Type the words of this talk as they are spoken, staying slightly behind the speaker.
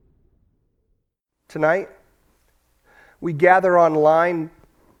tonight. We gather online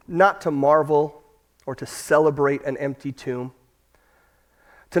not to marvel or to celebrate an empty tomb.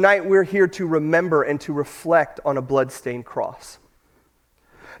 Tonight we're here to remember and to reflect on a bloodstained cross.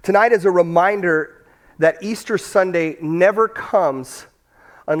 Tonight is a reminder that Easter Sunday never comes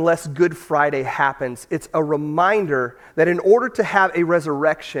unless Good Friday happens. It's a reminder that in order to have a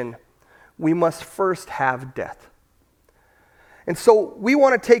resurrection, we must first have death. And so we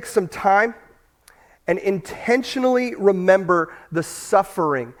want to take some time and intentionally remember the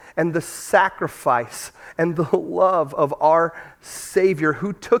suffering and the sacrifice and the love of our Savior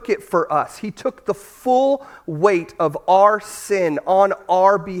who took it for us. He took the full weight of our sin on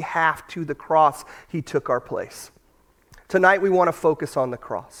our behalf to the cross. He took our place. Tonight we want to focus on the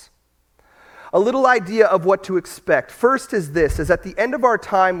cross. A little idea of what to expect. First is this, is at the end of our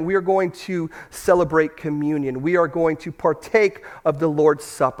time, we are going to celebrate communion. We are going to partake of the Lord's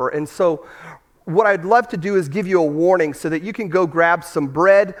Supper. And so what I'd love to do is give you a warning so that you can go grab some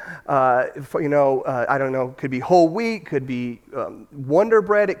bread. I don't know, could be whole wheat, could be Wonder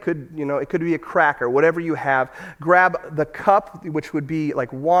Bread, it could be a cracker, whatever you have. Grab the cup, which would be like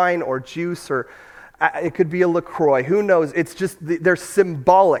wine or juice, or it could be a LaCroix. Who knows? It's just, they're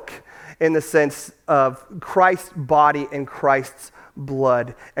symbolic in the sense of Christ's body and Christ's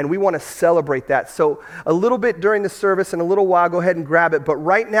blood. And we want to celebrate that. So a little bit during the service, in a little while, go ahead and grab it. But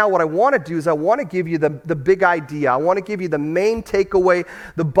right now, what I want to do is I want to give you the big idea. I want to give you the main takeaway,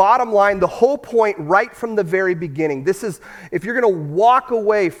 the bottom line, the whole point right from the very beginning. This is, if you're going to walk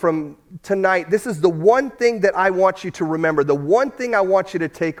away from tonight, this is the one thing that I want you to remember, the one thing I want you to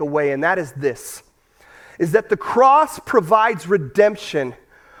take away, and that is this, is that the cross provides redemption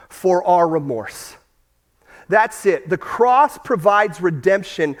for our remorse. That's it. The cross provides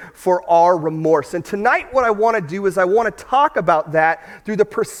redemption for our remorse. And tonight what I want to do is I want to talk about that through the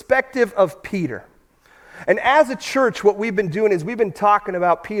perspective of Peter. And as a church, what we've been doing is we've been talking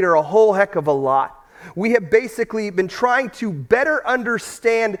about Peter a whole heck of a lot. We have basically been trying to better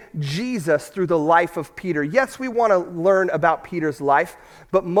understand Jesus through the life of Peter. Yes, we want to learn about Peter's life,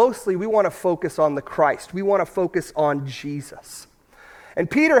 but mostly we want to focus on the Christ. We want to focus on Jesus. And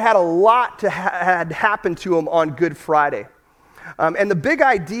Peter had a lot had happened to him on Good Friday. And the big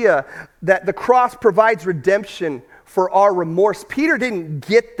idea that the cross provides redemption for our remorse, Peter didn't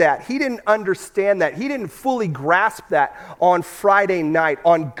get that. He didn't understand that. He didn't fully grasp that on Friday night,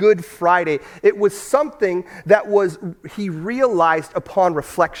 on Good Friday. It was something that he realized upon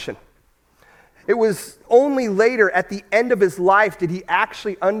reflection. It was only later, at the end of his life, did he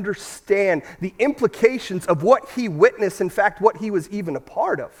actually understand the implications of what he witnessed, in fact, what he was even a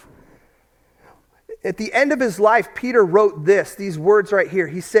part of. At the end of his life, Peter wrote these words right here.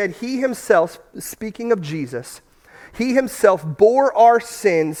 He said, he himself, speaking of Jesus, he himself bore our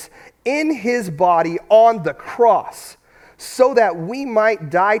sins in his body on the cross, so that we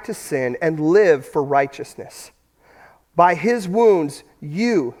might die to sin and live for righteousness. By his wounds,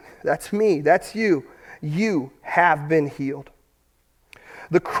 that's me, that's you have been healed.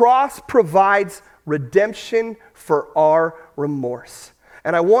 The cross provides redemption for our remorse.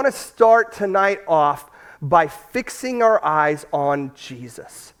 And I want to start tonight off by fixing our eyes on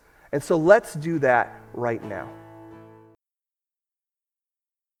Jesus. And so let's do that right now.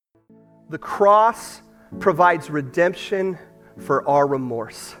 The cross provides redemption for our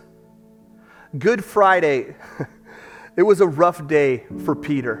remorse. Good Friday, it was a rough day for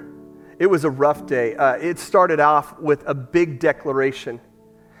Peter. It was a rough day. It started off with a big declaration.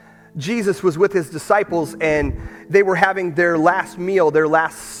 Jesus was with his disciples and they were having their last meal, their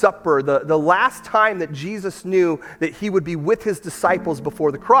last supper, the last time that Jesus knew that he would be with his disciples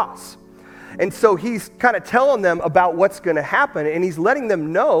before the cross. And so he's kind of telling them about what's going to happen, and he's letting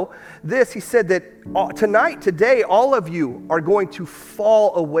them know this. He said that today, all of you are going to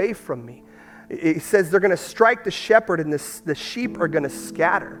fall away from me. He says they're going to strike the shepherd and the sheep are going to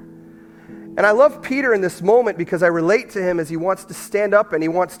scatter. And I love Peter in this moment because I relate to him as he wants to stand up and he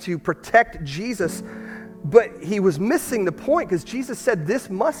wants to protect Jesus. But he was missing the point because Jesus said, this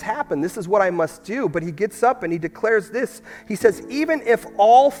must happen. This is what I must do. But he gets up and he declares this. He says, even if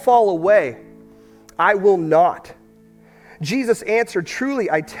all fall away, I will not. Jesus answered,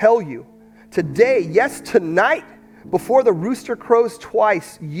 truly, I tell you, today, yes, tonight, before the rooster crows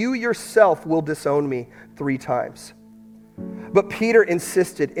twice, you yourself will disown me 3 times. But Peter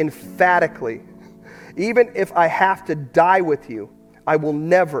insisted emphatically, even if I have to die with you, I will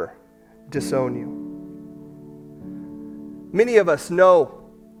never disown you. Many of us know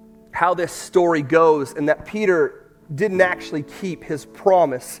how this story goes and that Peter didn't actually keep his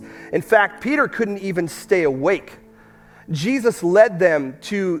promise. In fact, Peter couldn't even stay awake Jesus led them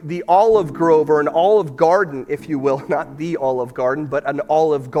to the olive grove, or an olive garden, if you will, not the Olive Garden, but an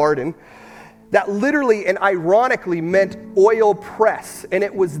olive garden, that literally and ironically meant oil press. And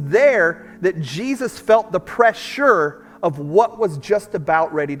it was there that Jesus felt the pressure of what was just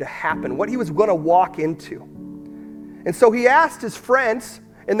about ready to happen, what he was going to walk into. And so he asked his friends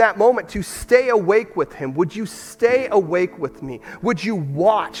in that moment to stay awake with him. Would you stay awake with me? Would you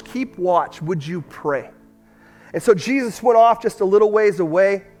watch? Keep watch. Would you pray? And so Jesus went off just a little ways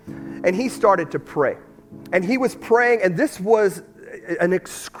away, and he started to pray. And he was praying, and this was an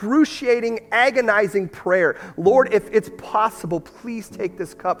excruciating, agonizing prayer. Lord, if it's possible, please take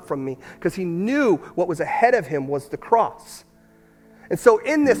this cup from me, because he knew what was ahead of him was the cross. And so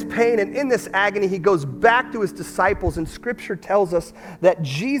in this pain and in this agony, he goes back to his disciples, and Scripture tells us that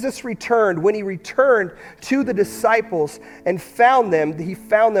Jesus returned. When he returned to the disciples and he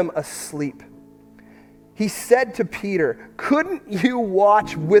found them asleep. He said to Peter, "Couldn't you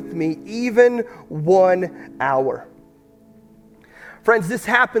watch with me even 1 hour?" Friends, this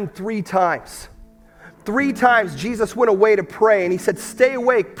happened 3 times. 3 times Jesus went away to pray, and he said, "Stay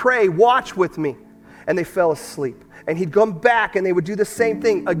awake, pray, watch with me." And they fell asleep. And he'd come back, and they would do the same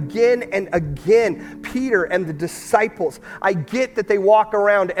thing again and again. Peter and the disciples. I get that they walk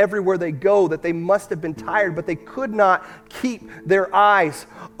around everywhere they go, that they must have been tired, but they could not keep their eyes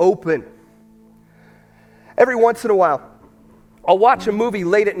open. Every once in a while, I'll watch a movie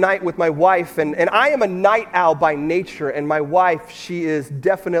late at night with my wife, and I am a night owl by nature, and my wife, she is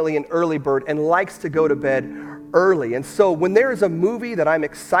definitely an early bird and likes to go to bed early. And so when there is a movie that I'm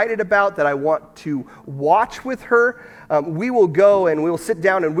excited about, that I want to watch with her, we will go and we will sit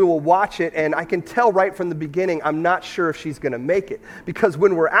down and we will watch it, and I can tell right from the beginning I'm not sure if she's going to make it. Because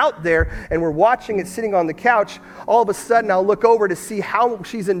when we're out there and we're watching it sitting on the couch, all of a sudden I'll look over to see how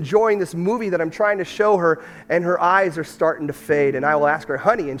she's enjoying this movie that I'm trying to show her, and her eyes are starting to fade, and I will ask her,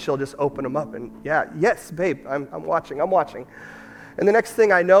 "Honey," and she'll just open them up, and yes, babe, I'm watching. And the next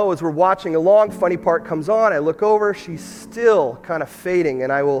thing I know is we're watching along, funny part comes on, I look over, she's still kind of fading,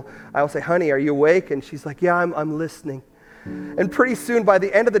 and I will say, "Honey, are you awake?" And she's like, "Yeah, I'm listening." And pretty soon, by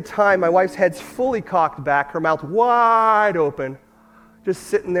the end of the time, my wife's head's fully cocked back, her mouth wide open, just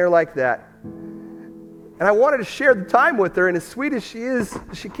sitting there like that. And I wanted to share the time with her, and as sweet as she is,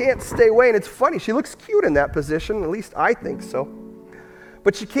 she can't stay away. And it's funny, she looks cute in that position, at least I think so.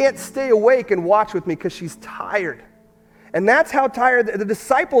 But she can't stay awake and watch with me because she's tired. And that's how tired, the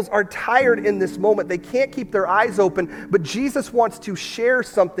disciples are tired in this moment. They can't keep their eyes open, but Jesus wants to share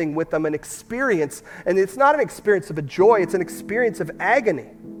something with them, an experience. And it's not an experience of a joy, it's an experience of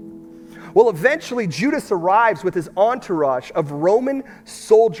agony. Well, eventually Judas arrives with his entourage of Roman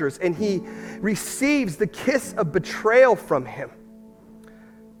soldiers, and he receives the kiss of betrayal from him.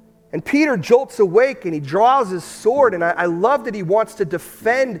 And Peter jolts awake and he draws his sword, and I love that he wants to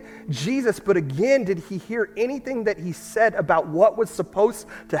defend Jesus, but again, did he hear anything that he said about what was supposed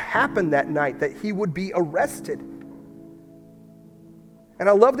to happen that night, that he would be arrested? And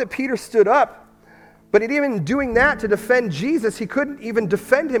I love that Peter stood up, but even doing that to defend Jesus, he couldn't even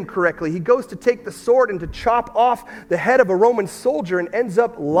defend him correctly. He goes to take the sword and to chop off the head of a Roman soldier and ends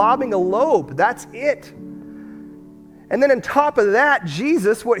up lobbing a lobe. That's it. And then on top of that,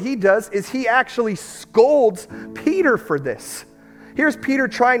 Jesus, what he does is he actually scolds Peter for this. Here's Peter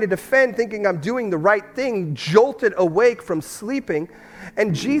trying to defend, thinking I'm doing the right thing, jolted awake from sleeping.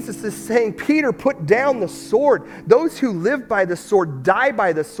 And Jesus is saying, "Peter, put down the sword. Those who live by the sword die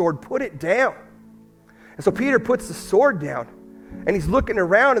by the sword. Put it down." And so Peter puts the sword down, and he's looking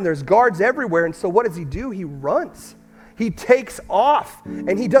around, and there's guards everywhere. And so what does he do? He runs. He takes off,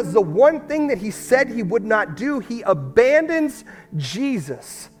 and he does the one thing that he said he would not do. He abandons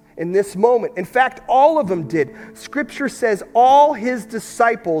Jesus in this moment. In fact, all of them did. Scripture says all his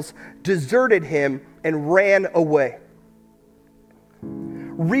disciples deserted him and ran away.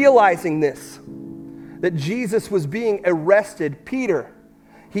 Realizing this, that Jesus was being arrested, Peter,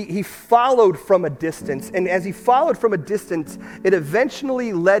 he followed from a distance. And as he followed from a distance, it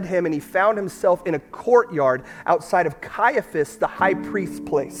eventually led him, and he found himself in a courtyard outside of Caiaphas, the high priest's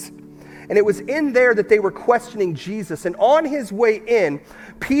place. And it was in there that they were questioning Jesus. And on his way in,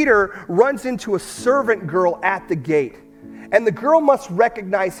 Peter runs into a servant girl at the gate. And the girl must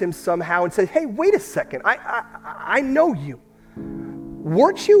recognize him somehow and say, "Hey, wait a second, I know you.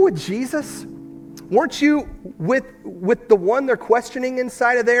 Weren't you with Jesus? Weren't you with the one they're questioning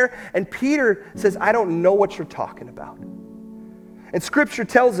inside of there?" And Peter says, "I don't know what you're talking about." And Scripture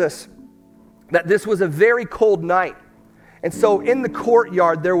tells us that this was a very cold night. And so in the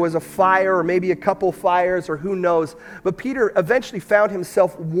courtyard, there was a fire or maybe a couple fires or who knows. But Peter eventually found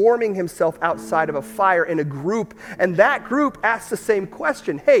himself warming himself outside of a fire in a group. And that group asked the same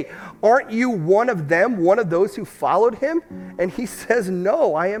question. Hey, aren't you one of them, one of those who followed him? And he says,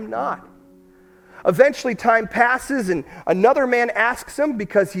 no, I am not. Eventually time passes and another man asks him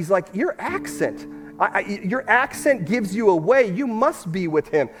because he's like, your accent gives you away. You must be with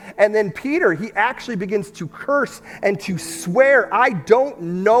him. And then Peter, he actually begins to curse and to swear, I don't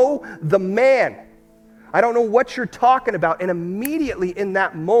know the man. I don't know what you're talking about. And immediately in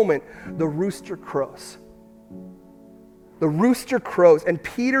that moment, the rooster crows. The rooster crows. And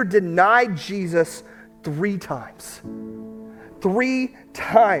Peter denied Jesus 3 times. 3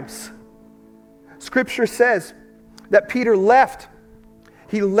 times. Scripture says that Peter left.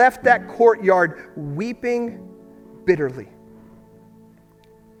 He left that courtyard weeping bitterly.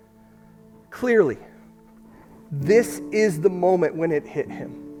 Clearly, this is the moment when it hit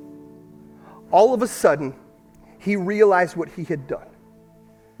him. All of a sudden, he realized what he had done,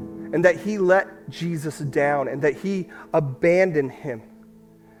 and that he let Jesus down, and that he abandoned him,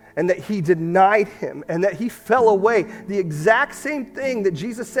 and that he denied him, and that he fell away. The exact same thing that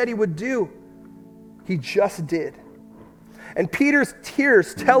Jesus said he would do, he just did. And Peter's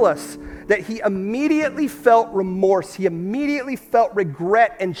tears tell us that he immediately felt remorse. He immediately felt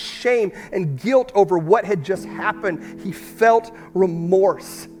regret and shame and guilt over what had just happened. He felt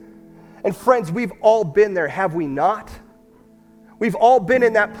remorse. And friends, we've all been there, have we not? We've all been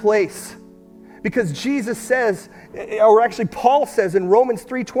in that place. Because Jesus says, or actually Paul says in Romans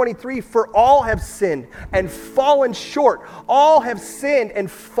 3:23, for all have sinned and fallen short. All have sinned and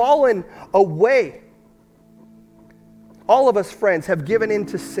fallen away. All of us, friends, have given in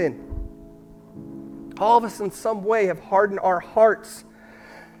to sin. All of us in some way have hardened our hearts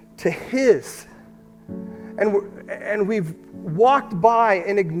to His. And we've walked by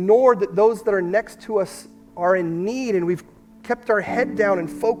and ignored that those that are next to us are in need, and we've kept our head down and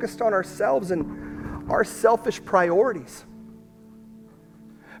focused on ourselves and our selfish priorities.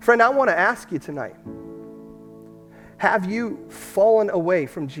 Friend, I want to ask you tonight, have you fallen away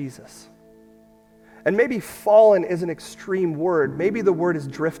from Jesus? And maybe fallen is an extreme word. Maybe the word is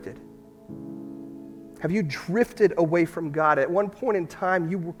drifted. Have you drifted away from God? At one point in time,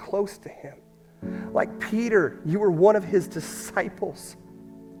 you were close to Him. Like Peter, you were one of His disciples.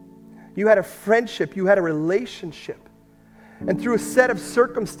 You had a friendship, you had a relationship. And through a set of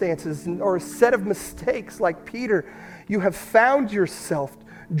circumstances or a set of mistakes like Peter, you have found yourself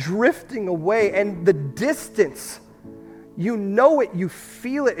drifting away, and the distance, you know it, you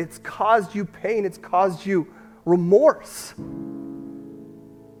feel it, it's caused you pain, it's caused you remorse.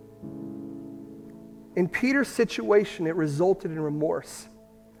 In Peter's situation, it resulted in remorse.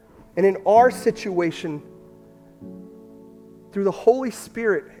 And in our situation, through the Holy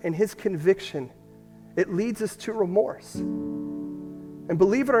Spirit and His conviction, it leads us to remorse. And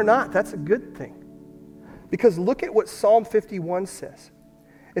believe it or not, that's a good thing. Because look at what Psalm 51 says.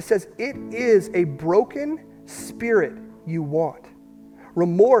 It says, it is a broken spirit you want,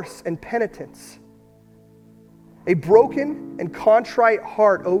 remorse and penitence. A broken and contrite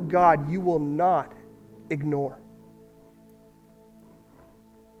heart, O God, you will not ignore.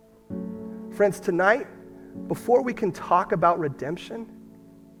 Friends, tonight, before we can talk about redemption,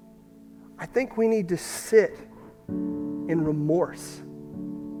 I think we need to sit in remorse.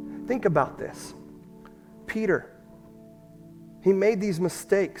 Think about this. Peter, he made these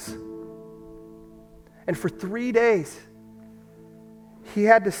mistakes. And for 3 days, he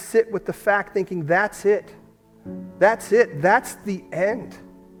had to sit with the fact thinking, that's it. That's it. That's the end.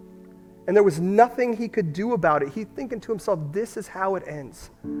 And there was nothing he could do about it. He's thinking to himself, this is how it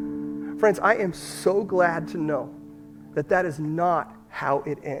ends. Friends, I am so glad to know that that is not how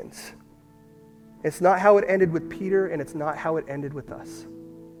it ends. It's not how it ended with Peter, and it's not how it ended with us.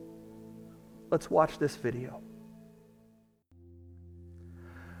 Let's watch this video.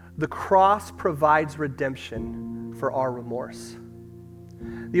 The cross provides redemption for our remorse.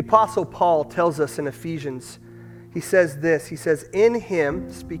 The Apostle Paul tells us in Ephesians, he says this, he says, in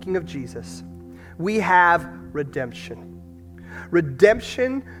Him, speaking of Jesus, we have redemption.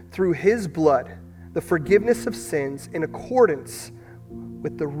 Redemption through His blood, the forgiveness of sins in accordance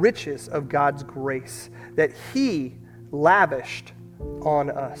with the riches of God's grace that He lavished on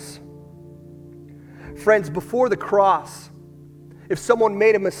us. Friends, before the cross, if someone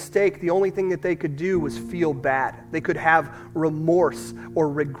made a mistake, the only thing that they could do was feel bad. They could have remorse or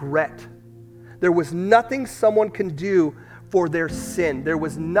regret. There was nothing someone can do for their sin. There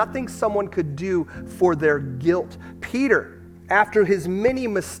was nothing someone could do for their guilt. Peter, after his many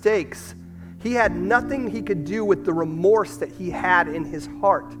mistakes, He had nothing he could do with the remorse that he had in his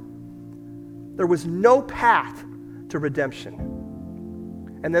heart. There was no path to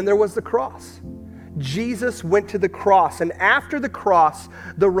redemption. And then there was the cross. Jesus went to the cross, and after the cross,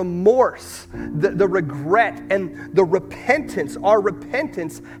 the remorse, the regret, and the repentance, our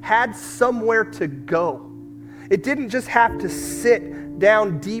repentance had somewhere to go. It didn't just have to sit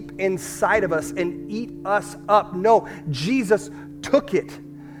down deep inside of us and eat us up. No, Jesus took it.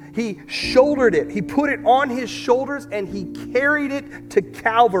 He shouldered it. He put it on his shoulders, and he carried it to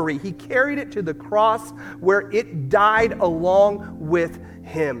Calvary. He carried it to the cross where it died along with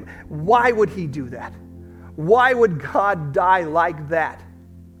him. Why would he do that? Why would God die like that?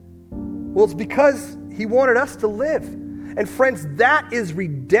 Well, it's because he wanted us to live. And friends, that is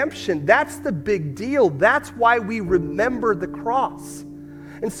redemption. That's the big deal. That's why we remember the cross.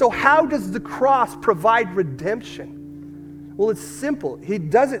 And so how does the cross provide redemption? Well, it's simple. He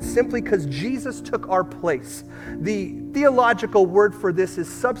does it simply because Jesus took our place. The theological word for this is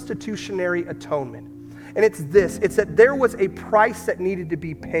substitutionary atonement. And it's this, it's that there was a price that needed to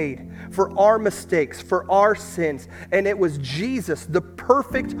be paid for our mistakes, for our sins. And it was Jesus, the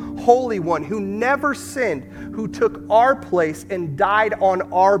perfect Holy One who never sinned, who took our place and died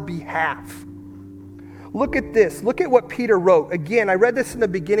on our behalf. Look at this. Look at what Peter wrote. Again, I read this in the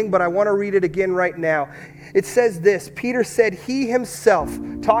beginning, but I want to read it again right now. It says this, Peter said, he himself,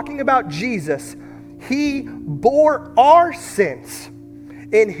 talking about Jesus, he bore our sins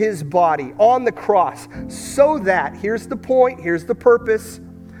in his body on the cross, so that, here's the point, here's the purpose,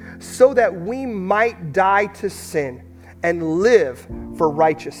 so that we might die to sin and live for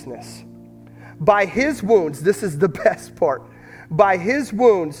righteousness. By his wounds, this is the best part, by his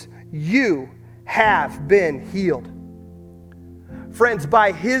wounds you have been healed. Friends,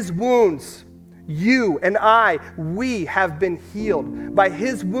 by his wounds, you and I, we have been healed. By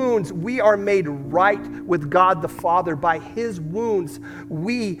his wounds, we are made right with God the Father. By his wounds,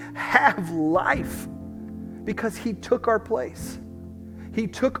 we have life because he took our place. He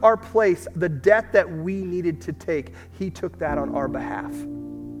took our place, the death that we needed to take. He took that on our behalf.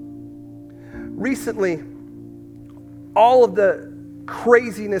 Recently, all of the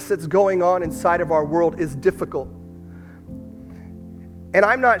craziness that's going on inside of our world is difficult. And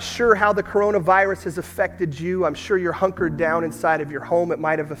I'm not sure how the coronavirus has affected you. I'm sure you're hunkered down inside of your home. It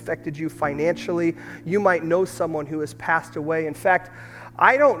might have affected you financially. You might know someone who has passed away. In fact,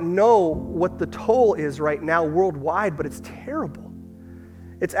 I don't know what the toll is right now worldwide, but it's terrible.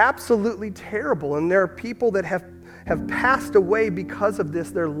 It's absolutely terrible. And there are people that have passed away because of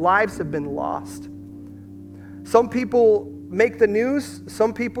this. Their lives have been lost. Some people make the news,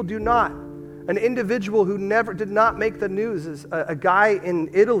 some people do not. An individual who never did not make the news is a guy in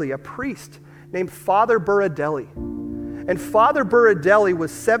Italy, a priest named Father Buradelli. And Father Buradelli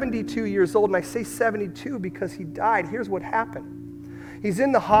was 72 years old, and I say 72 because he died. Here's what happened. He's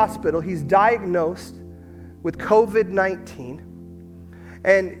in the hospital. He's diagnosed with COVID-19,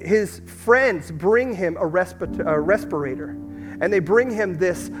 and his friends bring him a respirator. And they bring him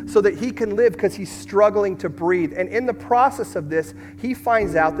this so that he can live because he's struggling to breathe. And in the process of this, he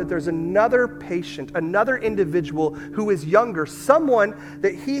finds out that there's another patient, another individual who is younger, someone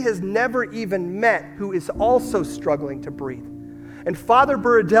that he has never even met who is also struggling to breathe. And Father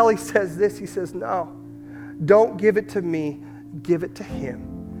Buradelli says this, he says, no, don't give it to me, give it to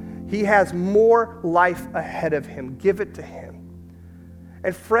him. He has more life ahead of him, give it to him.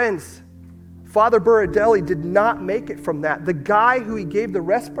 And friends, Father Buradelli did not make it from that. The guy who he gave the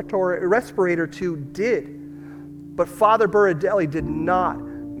respirator to did. But Father Buradelli did not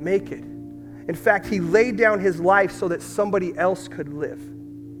make it. In fact, he laid down his life so that somebody else could live.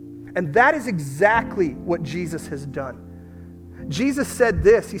 And that is exactly what Jesus has done. Jesus said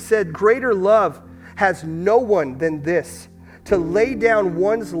this. He said, greater love has no one than this, to lay down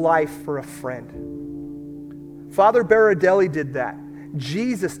one's life for a friend. Father Buradelli did that.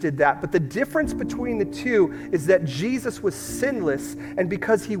 Jesus did that, but the difference between the two is that Jesus was sinless, and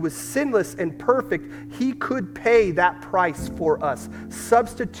because he was sinless and perfect, he could pay that price for us.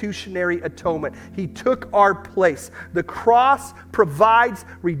 Substitutionary atonement. He took our place. The cross provides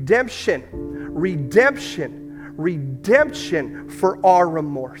redemption. Redemption for our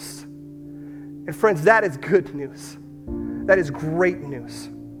remorse. And friends, that is good news. That is great news.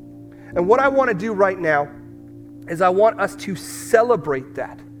 And what I want to do right now is I want us to celebrate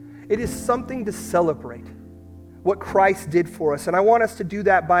that. It is something to celebrate what Christ did for us. And I want us to do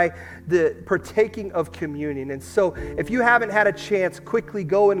that by the partaking of communion. And so if you haven't had a chance, quickly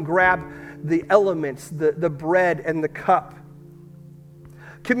go and grab the elements, the bread and the cup.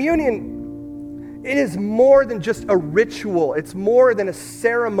 Communion It is more than just a ritual. It's more than a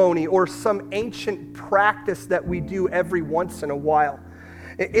ceremony or some ancient practice that we do every once in a while.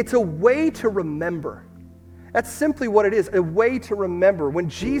 It's a way to remember. That's simply what it is, a way to remember. When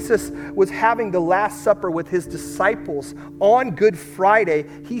Jesus was having the Last Supper with his disciples on Good Friday,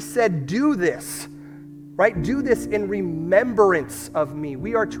 he said, do this, right? Do this in remembrance of me.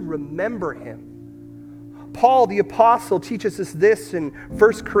 We are to remember him. Paul, the apostle, teaches us this in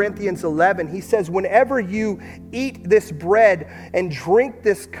 1 Corinthians 11. He says, whenever you eat this bread and drink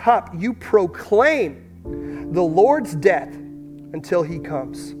this cup, you proclaim the Lord's death until he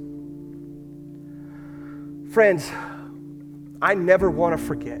comes. Friends, I never want to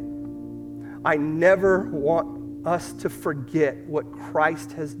forget. I never want us to forget what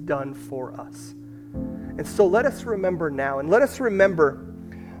Christ has done for us. And so let us remember now, and let us remember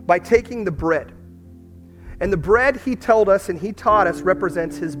by taking the bread. And the bread, he told us and he taught us,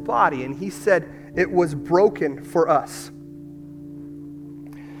 represents his body. And he said it was broken for us.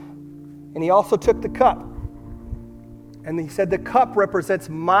 And he also took the cup. And he said the cup represents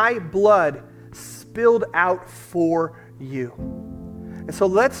my blood spilled out for you. And so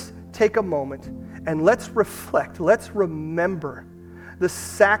let's take a moment and let's reflect. Let's remember the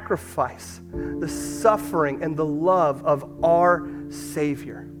sacrifice, the suffering, and the love of our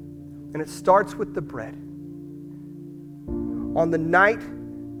Savior. And it starts with the bread. On the night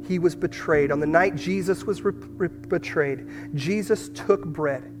he was betrayed, on the night Jesus was betrayed, Jesus took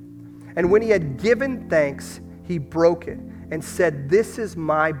bread. And when he had given thanks, he broke it and said, this is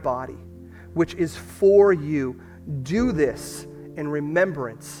my body, which is for you. Do this in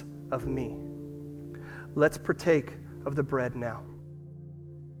remembrance of me. Let's partake of the bread now.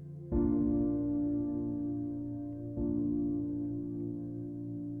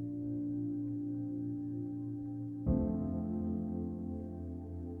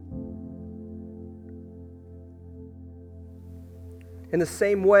 In the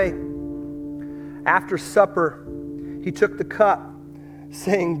same way, after supper, he took the cup,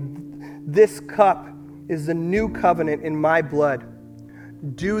 saying, this cup is the new covenant in my blood.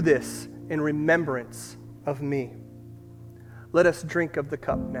 Do this in remembrance of me. Let us drink of the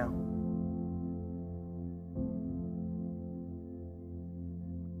cup now.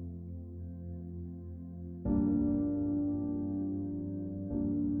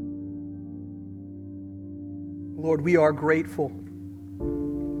 Lord, we are grateful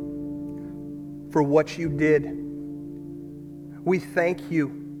for what you did. We thank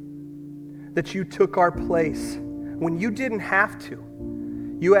you that you took our place when you didn't have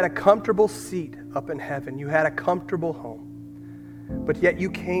to. You had a comfortable seat up in heaven. You had a comfortable home. But yet you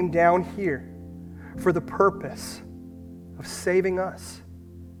came down here for the purpose of saving us.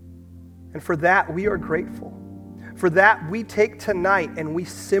 And for that, we are grateful. For that, we take tonight and we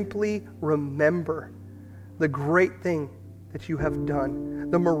simply remember the great thing that you have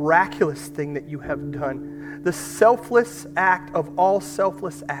done, the miraculous thing that you have done, the selfless act of all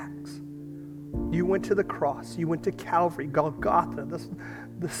selfless acts. You went to the cross, you went to Calvary, Golgotha,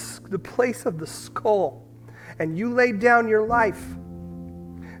 the place of the skull, and you laid down your life.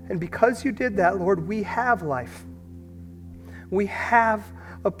 And because you did that, Lord, we have life. We have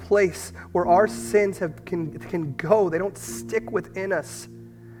a place where our sins can go. They don't stick within us.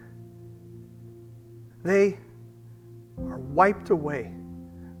 They are wiped away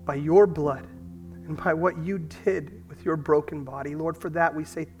by your blood and by what you did with your broken body. Lord, for that we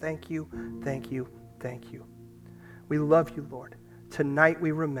say thank you, thank you, thank you. We love you, Lord. Tonight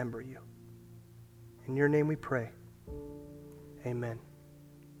we remember you. In your name we pray. Amen.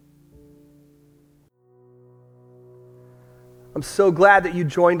 I'm so glad that you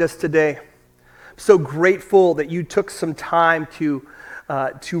joined us today. I'm so grateful that you took some time to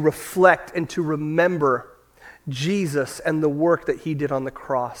reflect and to remember Jesus and the work that he did on the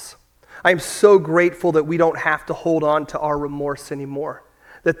cross. I am so grateful that we don't have to hold on to our remorse anymore,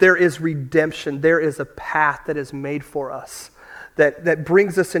 that there is redemption, there is a path that is made for us that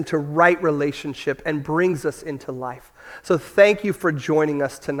brings us into right relationship and brings us into life. So thank you for joining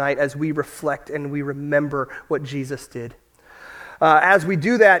us tonight as we reflect and we remember what Jesus did. As we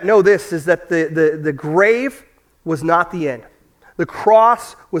do that, know this, is that the grave was not the end. The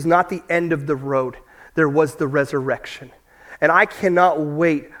cross was not the end of the road. There was the resurrection. And I cannot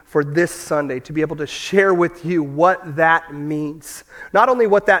wait for this Sunday to be able to share with you what that means. Not only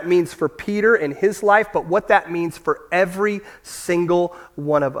what that means for Peter and his life, but what that means for every single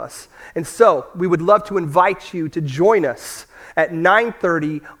one of us. And so we would love to invite you to join us at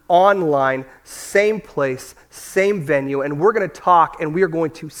 9:30 online, same place, same venue, and we're going to talk and we are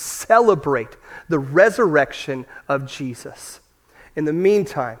going to celebrate the resurrection of Jesus. In the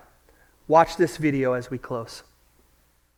meantime, Watch this video as we close.